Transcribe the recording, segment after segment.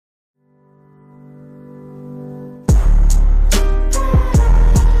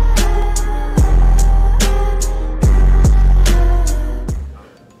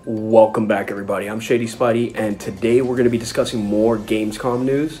Welcome back, everybody. I'm Shadyspidey, and today we're going to be discussing more Gamescom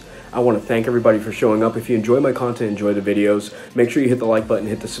news. I want to thank everybody for showing up. If you enjoy my content, enjoy the videos, make sure you hit the like button,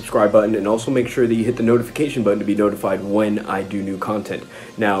 hit the subscribe button, and also make sure that you hit the notification button to be notified when I do new content.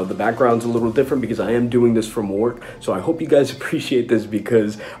 Now, the background's a little different because I am doing this from work, so I hope you guys appreciate this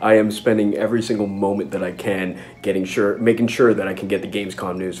because I am spending every single moment that I can making sure that I can get the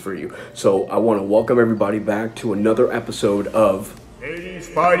Gamescom news for you. So I want to welcome everybody back to another episode of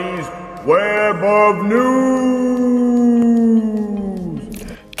Shadyspidey's Web of News.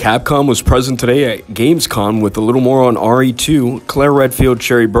 Capcom was present today at Gamescom with a little more on RE2, Claire Redfield,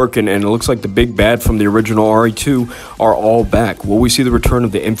 Sherry Birkin, and it looks like the big bad from the original RE2 are all back. Will we see the return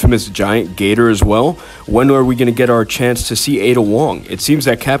of the infamous giant gator as well? When are we going to get our chance to see Ada Wong? It seems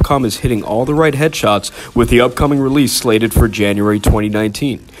that Capcom is hitting all the right headshots with the upcoming release slated for January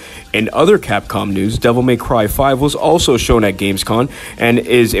 2019. In other Capcom news, Devil May Cry 5 was also shown at Gamescom and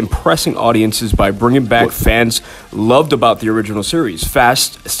is impressing audiences by bringing back fans loved about the original series.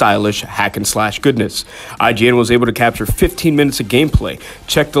 Fast, stylish, hack and slash goodness. IGN was able to capture 15 minutes of gameplay.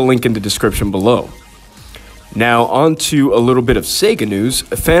 Check the link in the description below. Now, on to a little bit of Sega news.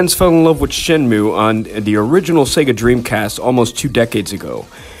 Fans fell in love with Shenmue on the original Sega Dreamcast almost 2 decades ago,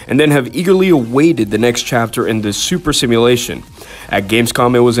 and then have eagerly awaited the next chapter in this super simulation. At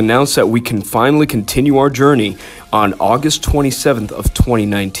Gamescom, it was announced that we can finally continue our journey on August 27th of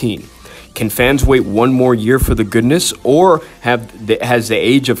 2019. Can fans wait one more year for the goodness, or has the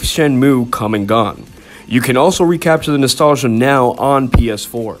age of Shenmue come and gone? You can also recapture the nostalgia now on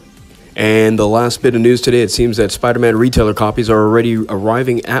PS4. And the last bit of news today, it seems that Spider-Man retailer copies are already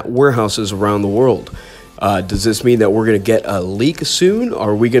arriving at warehouses around the world. Does this mean that we're going to get a leak soon?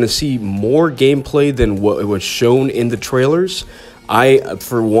 Are we going to see more gameplay than what was shown in the trailers? I,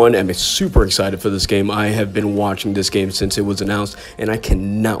 for one, am super excited for this game. I have been watching this game since it was announced, and I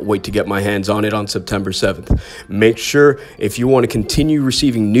cannot wait to get my hands on it on September 7th. Make sure, if you want to continue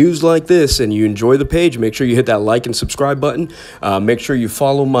receiving news like this and you enjoy the page, make sure you hit that like and subscribe button. Make sure you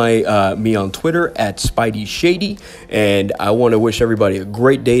follow me on Twitter at SpideyShady, and I want to wish everybody a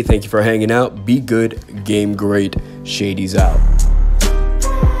great day. Thank you for hanging out. Be good, game great. Shady's out.